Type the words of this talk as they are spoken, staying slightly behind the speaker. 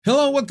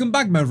Hello, welcome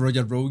back, my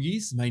Royal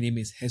Rogues. My name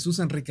is Jesus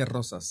Enrique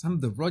Rosas. I'm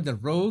the Royal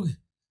Rogue,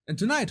 and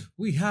tonight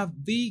we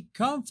have the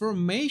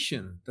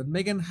confirmation that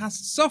Meghan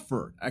has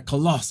suffered a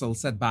colossal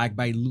setback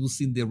by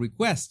losing the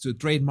request to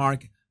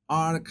trademark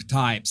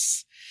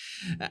ARCHETYPES.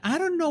 I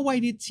don't know why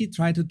did she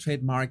try to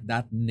trademark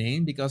that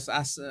name, because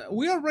as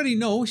we already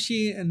know,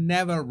 she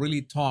never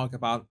really talked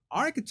about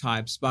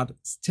archetypes but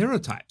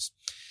stereotypes.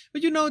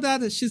 But you know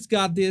that she's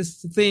got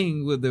this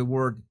thing with the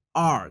word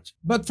art.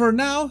 But for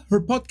now,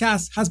 her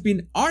podcast has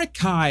been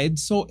archived,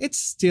 so it's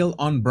still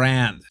on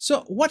brand.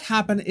 So what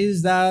happened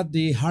is that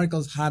the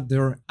Harkles had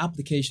their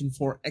application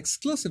for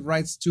exclusive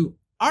rights to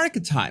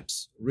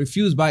archetypes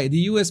refused by the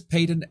US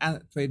Patent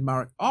and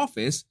Trademark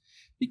Office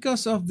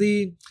because of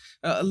the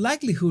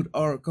likelihood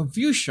or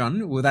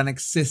confusion with an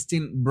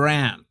existing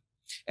brand.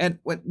 And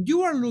when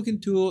you are looking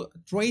to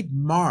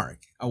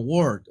trademark a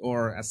word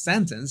or a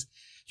sentence,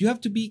 you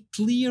have to be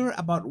clear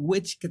about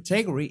which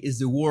category is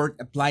the word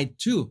applied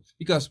to,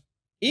 because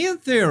in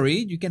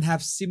theory, you can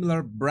have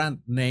similar brand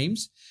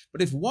names, but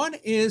if one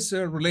is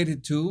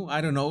related to,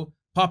 I don't know,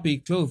 puppy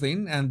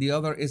clothing and the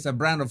other is a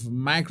brand of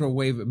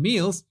microwave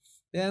meals,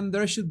 then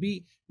there should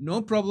be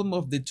no problem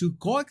of the two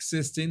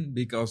coexisting,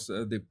 because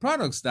the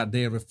products that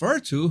they refer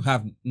to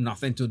have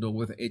nothing to do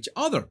with each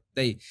other.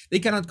 They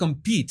cannot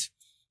compete.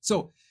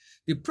 So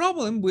the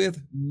problem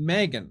with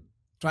Meghan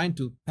trying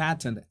to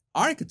patent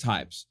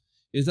archetypes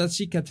is that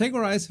she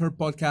categorized her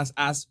podcast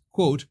as,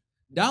 quote,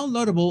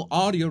 downloadable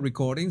audio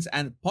recordings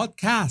and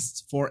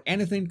podcasts for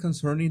anything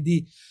concerning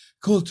the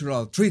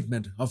cultural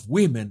treatment of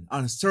women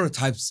and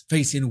stereotypes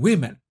facing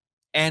women,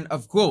 end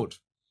of quote.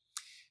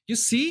 You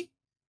see,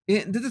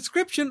 in the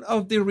description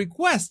of the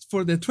request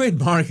for the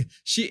trademark,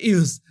 she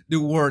used the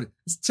word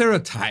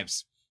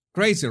stereotypes.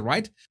 Crazy,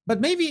 right?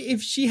 But maybe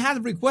if she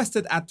had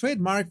requested a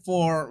trademark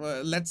for,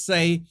 let's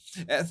say,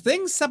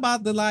 things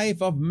about the life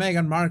of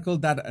Meghan Markle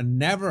that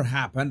never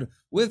happened,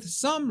 with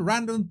some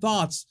random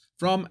thoughts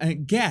from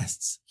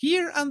guests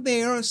here and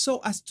there so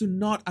as to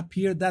not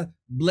appear that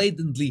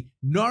blatantly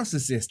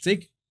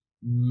narcissistic,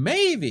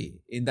 maybe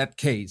in that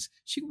case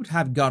she would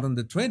have gotten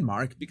the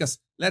trademark, because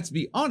let's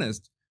be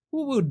honest,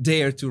 who would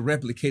dare to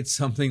replicate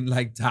something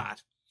like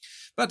that?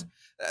 But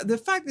the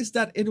fact is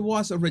that it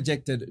was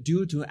rejected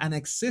due to an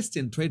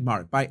existing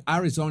trademark by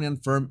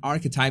Arizonian firm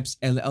ARCHETYPES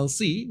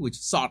LLC, which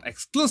sought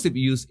exclusive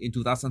use in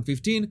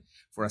 2015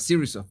 for a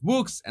series of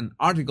books and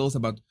articles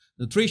about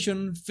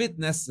nutrition,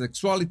 fitness,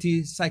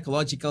 sexuality,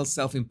 psychological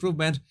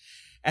self-improvement,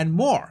 and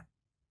more.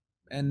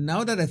 And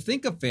now that I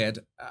think of it,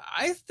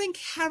 I think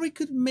Harry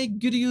could make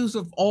good use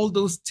of all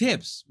those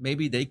tips.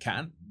 Maybe they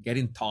can get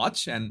in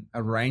touch and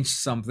arrange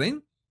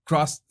something,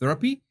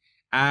 cross-therapy,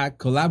 a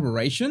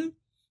collaboration,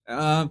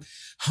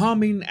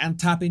 humming and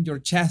tapping your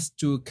chest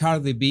to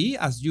Cardi B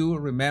as you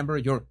remember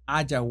your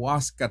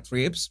ayahuasca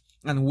trips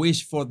and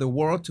wish for the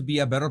world to be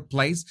a better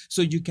place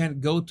so you can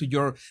go to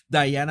your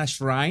Diana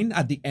shrine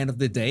at the end of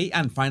the day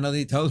and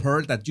finally tell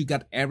her that you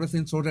got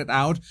everything sorted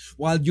out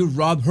while you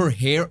rub her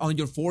hair on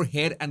your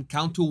forehead and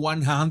count to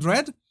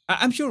 100?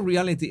 I'm sure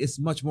reality is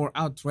much more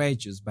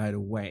outrageous, by the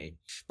way.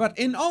 But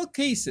in all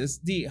cases,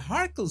 the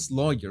Harkles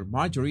lawyer,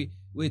 Marjorie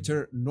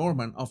Witter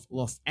Norman of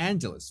Los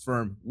Angeles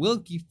firm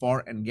Wilkie,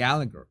 Farr and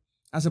Gallagher,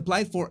 has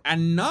applied for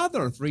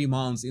another 3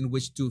 months in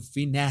which to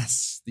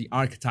finesse the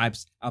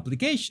archetypes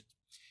application.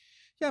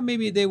 Yeah,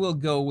 maybe they will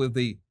go with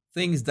the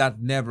things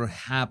that never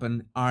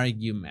happen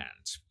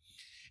argument.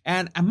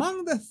 And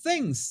among the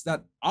things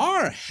that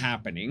are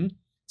happening,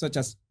 such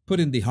as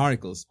putting the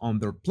Harkles on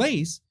their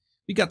place,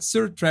 we got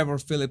Sir Trevor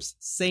Phillips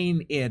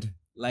saying it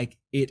like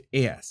it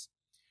is.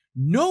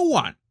 No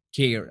one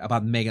cared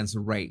about Meghan's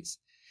race.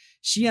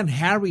 She and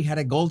Harry had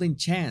a golden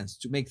chance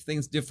to make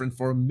things different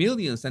for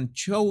millions and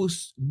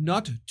chose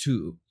not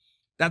to.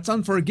 That's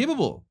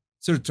unforgivable.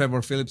 Sir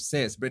Trevor Phillips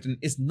says Britain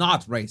is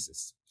not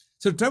racist.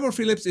 Sir Trevor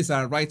Phillips is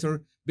a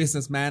writer,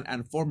 businessman,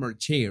 and former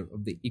chair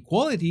of the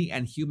Equality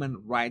and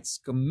Human Rights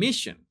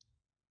Commission.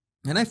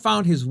 And I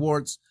found his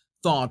words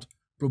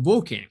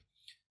thought-provoking.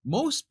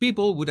 Most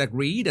people would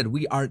agree that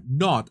we are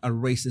not a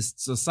racist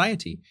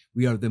society.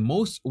 We are the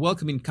most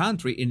welcoming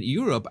country in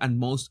Europe and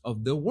most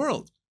of the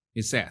world,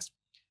 he says.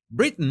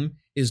 Britain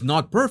is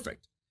not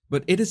perfect,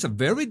 but it is a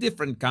very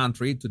different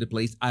country to the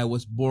place I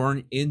was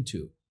born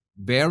into.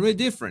 Very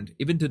different,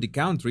 even to the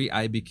country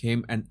I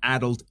became an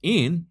adult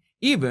in,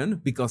 even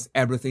because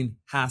everything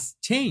has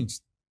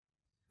changed.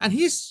 And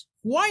he's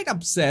quite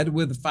upset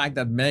with the fact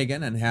that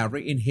Meghan and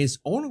Harry, in his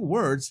own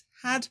words,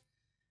 had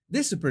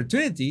this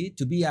opportunity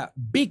to be a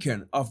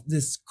beacon of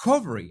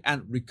discovery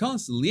and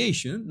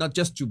reconciliation, not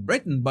just to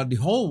Britain, but the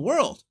whole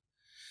world.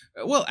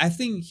 Well, I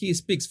think he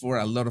speaks for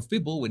a lot of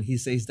people when he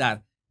says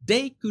that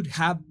they could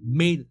have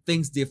made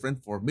things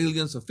different for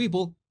millions of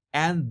people,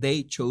 and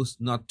they chose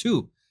not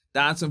to.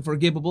 That's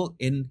unforgivable.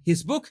 In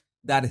his book,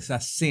 that is a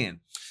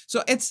sin.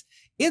 So it's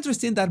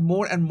interesting that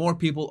more and more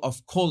people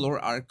of color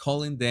are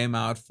calling them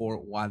out for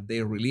what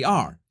they really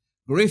are.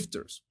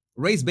 Grifters,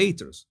 race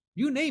baiters,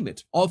 you name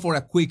it, all for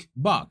a quick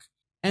buck.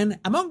 And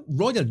among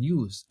royal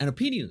news and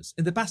opinions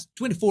in the past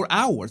 24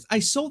 hours, I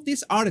saw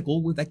this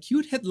article with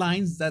acute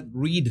headlines that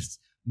reads,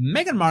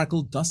 Meghan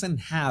Markle doesn't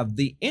have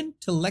the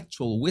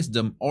intellectual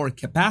wisdom or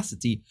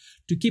capacity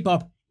to keep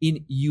up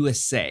in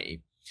USA.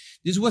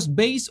 This was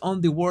based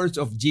on the words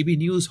of GB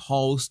News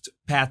host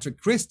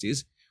Patrick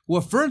Christys, who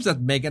affirms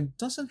that Meghan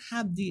doesn't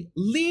have the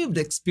lived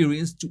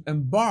experience to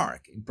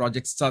embark in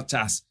projects such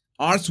as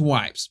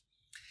ARCHETYPES.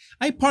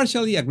 I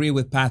partially agree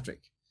with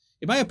Patrick.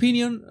 In my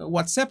opinion,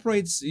 what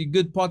separates a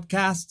good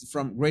podcast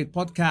from great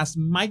podcasts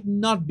might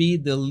not be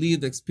the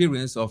lived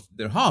experience of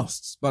their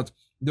hosts, but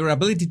their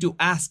ability to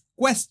ask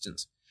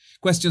questions.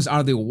 Questions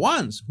are the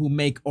ones who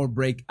make or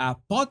break a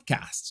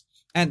podcast.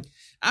 And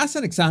as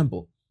an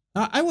example,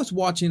 I was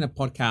watching a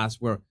podcast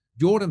where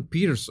Jordan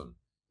Peterson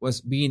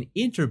was being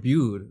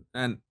interviewed,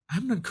 and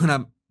I'm not going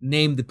to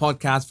name the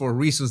podcast for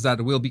reasons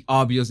that will be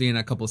obvious in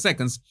a couple of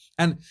seconds.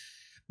 And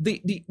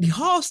the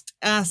host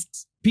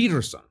asks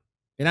Peterson,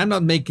 and I'm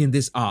not making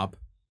this up,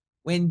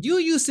 when you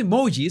use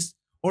emojis,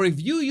 or if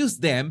you use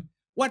them,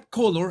 what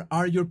color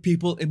are your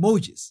people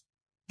emojis?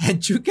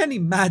 And you can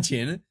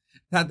imagine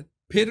that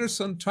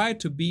Peterson tried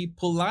to be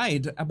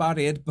polite about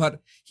it,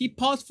 but he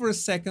paused for a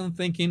second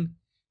thinking,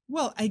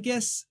 well, I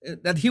guess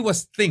that he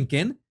was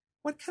thinking,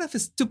 what kind of a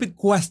stupid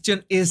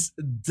question is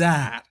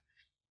that?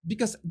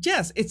 Because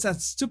yes, it's a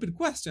stupid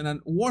question, and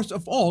worst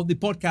of all, the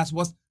podcast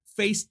was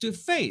face to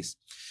face.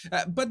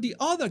 But the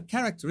other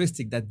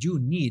characteristic that you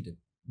need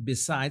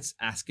besides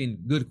asking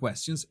good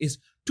questions is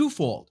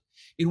twofold.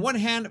 In one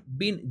hand,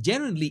 being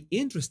genuinely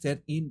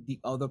interested in the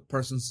other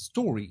person's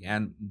story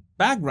and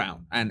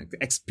background and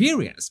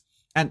experience,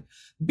 and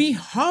be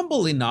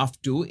humble enough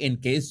to, in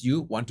case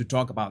you want to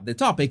talk about the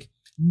topic,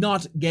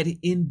 not get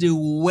in the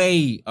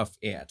way of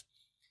it.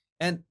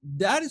 And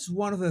that is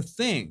one of the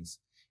things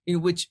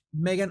in which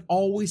Meghan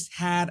always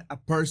had a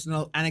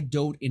personal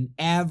anecdote in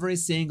every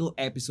single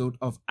episode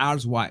of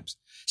ARCHETYPES.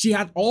 She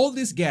had all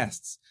these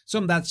guests,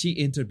 some that she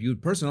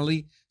interviewed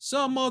personally,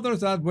 some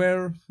others that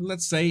were,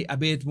 let's say, a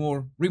bit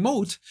more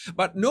remote.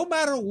 But no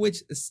matter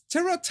which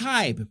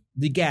stereotype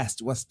the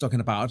guest was talking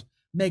about,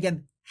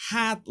 Meghan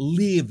had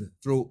lived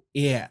through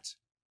it.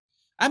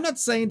 I'm not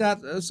saying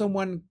that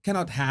someone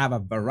cannot have a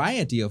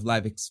variety of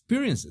life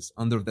experiences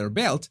under their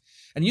belt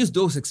and use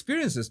those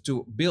experiences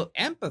to build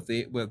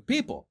empathy with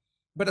people.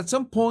 But at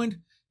some point,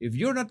 if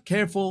you're not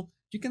careful,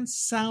 you can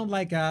sound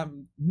like a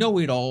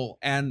know-it-all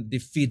and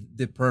defeat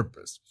the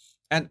purpose.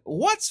 And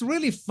what's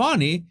really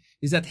funny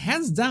is that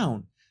hands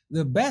down,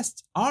 the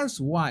best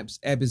ARCHETYPES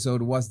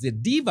episode was the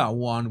Diva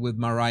one with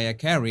Mariah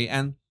Carey,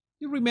 and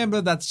you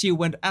remember that she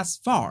went as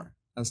far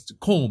as to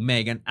call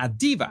Meghan a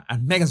diva,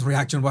 and Meghan's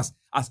reaction was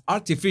as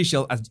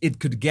artificial as it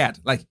could get.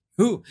 Like,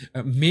 who?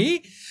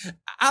 Me?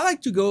 I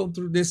like to go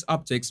through these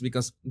optics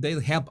because they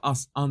help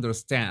us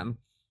understand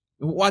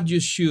what you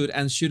should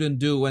and shouldn't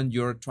do when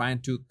you're trying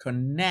to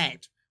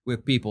connect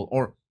with people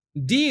or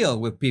deal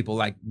with people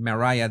like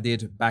Mariah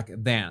did back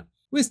then.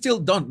 We still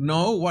don't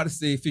know what is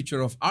the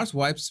future of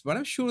ARCHETYPES, but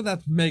I'm sure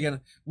that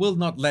Meghan will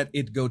not let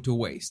it go to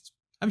waste.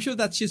 I'm sure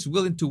that she's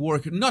willing to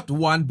work not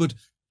 1, but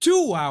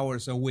 2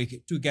 hours a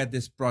week to get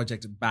this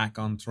project back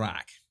on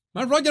track.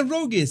 My Royal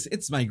Rogues,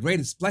 it's my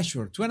greatest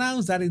pleasure to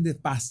announce that in the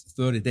past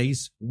 30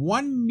 days,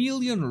 1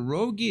 million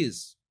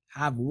Rogues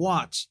have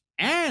watched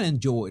and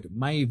enjoyed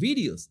my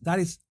videos. That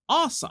is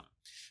awesome.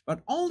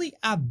 But only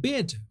a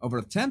bit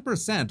over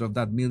 10% of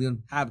that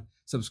million have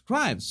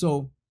subscribed.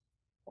 So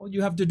all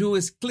you have to do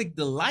is click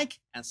the like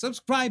and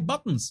subscribe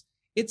buttons.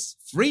 It's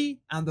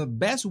free and the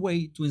best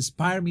way to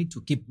inspire me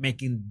to keep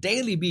making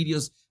daily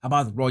videos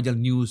about royal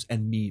news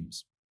and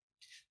memes.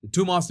 The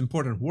 2 most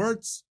important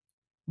words,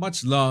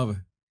 much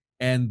love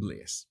and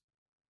bliss.